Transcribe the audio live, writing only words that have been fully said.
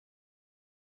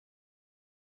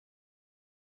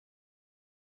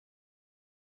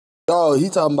Dog, he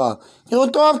talking about, you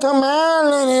drove to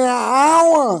Maryland in an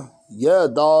hour. Yeah,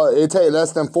 dog, it take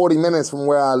less than 40 minutes from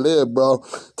where I live, bro.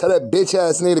 Tell that bitch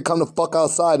ass nigga to come the fuck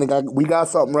outside, nigga. We got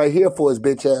something right here for his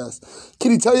bitch ass.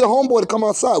 Kitty, tell your homeboy to come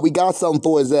outside. We got something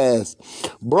for his ass.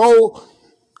 Bro,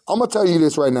 I'm gonna tell you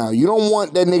this right now. You don't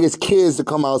want that nigga's kids to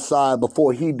come outside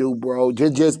before he do, bro.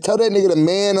 Just tell that nigga to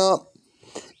man up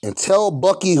and tell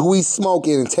Bucky who he's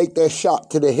smoking and take that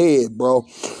shot to the head, bro.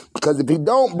 Because if he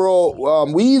don't, bro,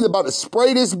 we either about to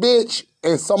spray this bitch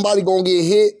and somebody gonna get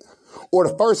hit, or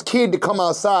the first kid to come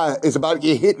outside is about to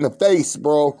get hit in the face,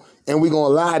 bro. And we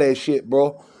gonna lie that shit,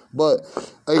 bro. But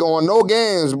they on no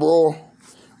games, bro.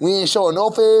 We ain't showing no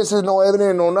faces, no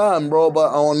evidence, no nothing, bro.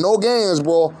 But on no games,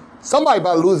 bro, somebody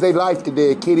about to lose their life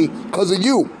today, kitty, because of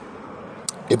you.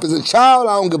 If it's a child,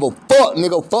 I don't give a fuck,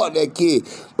 nigga. Fuck that kid.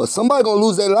 But somebody gonna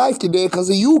lose their life today because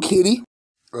of you, kitty.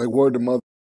 Like, word to mother.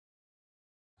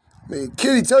 Man,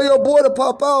 kitty, tell your boy to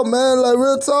pop out, man. Like,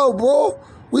 real talk, bro.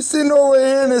 We sitting over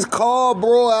here in this car,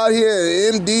 bro, out here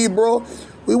at MD, bro.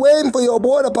 We waiting for your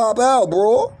boy to pop out,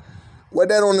 bro. What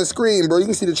that on the screen, bro? You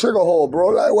can see the trigger hole, bro.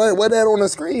 Like, what that on the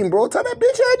screen, bro? Tell that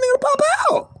bitch ass nigga to pop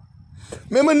out.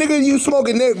 Remember, nigga, you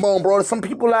smoking neck bone, bro. There's some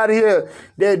people out here,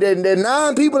 there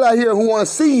 9 people out here who want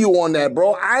to see you on that,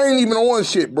 bro. I ain't even on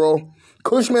shit, bro.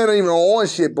 Cushman ain't even on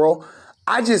shit, bro.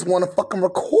 I just want to fucking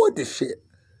record this shit.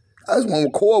 I just want to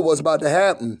record what's about to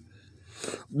happen.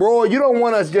 Bro, you don't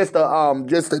want us just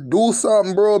to do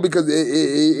something, bro, because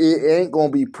it ain't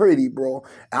gonna be pretty, bro.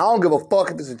 I don't give a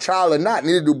fuck if it's a child or not.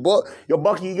 Neither do Yo,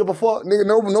 Bucky, you give a fuck? Nigga,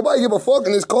 nobody give a fuck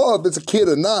in this car if it's a kid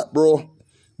or not, bro.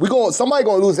 Somebody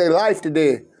gonna lose their life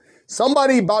today.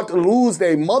 Somebody about to lose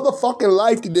their motherfucking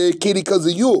life today, kitty, because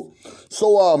of you.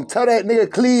 So tell that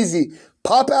nigga Cleezy,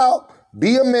 pop out,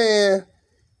 be a man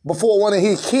before one of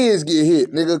his kids get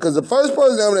hit, nigga. Because the first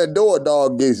person on that door,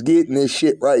 dog, is getting this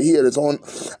shit right here. That's on.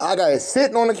 I got it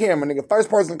sitting on the camera, nigga. First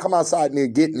person to come outside,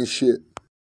 nigga, getting this shit.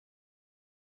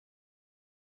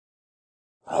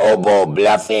 Hobo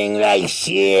bluffing like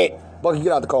shit. Bucky,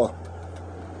 get out the car.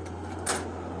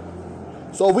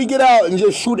 So if we get out and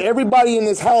just shoot everybody in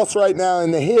this house right now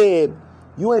in the head,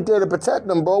 you ain't there to protect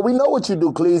them, bro. We know what you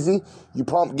do, Cleezy. You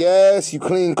pump gas, you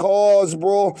clean cars,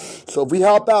 bro. So if we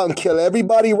hop out and kill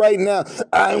everybody right now,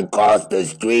 I'm across the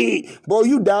street. Bro,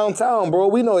 you downtown, bro.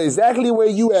 We know exactly where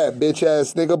you at, bitch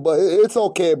ass nigga. But it's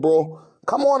okay, bro.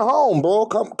 Come on home, bro.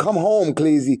 Come home,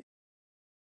 Cleezy.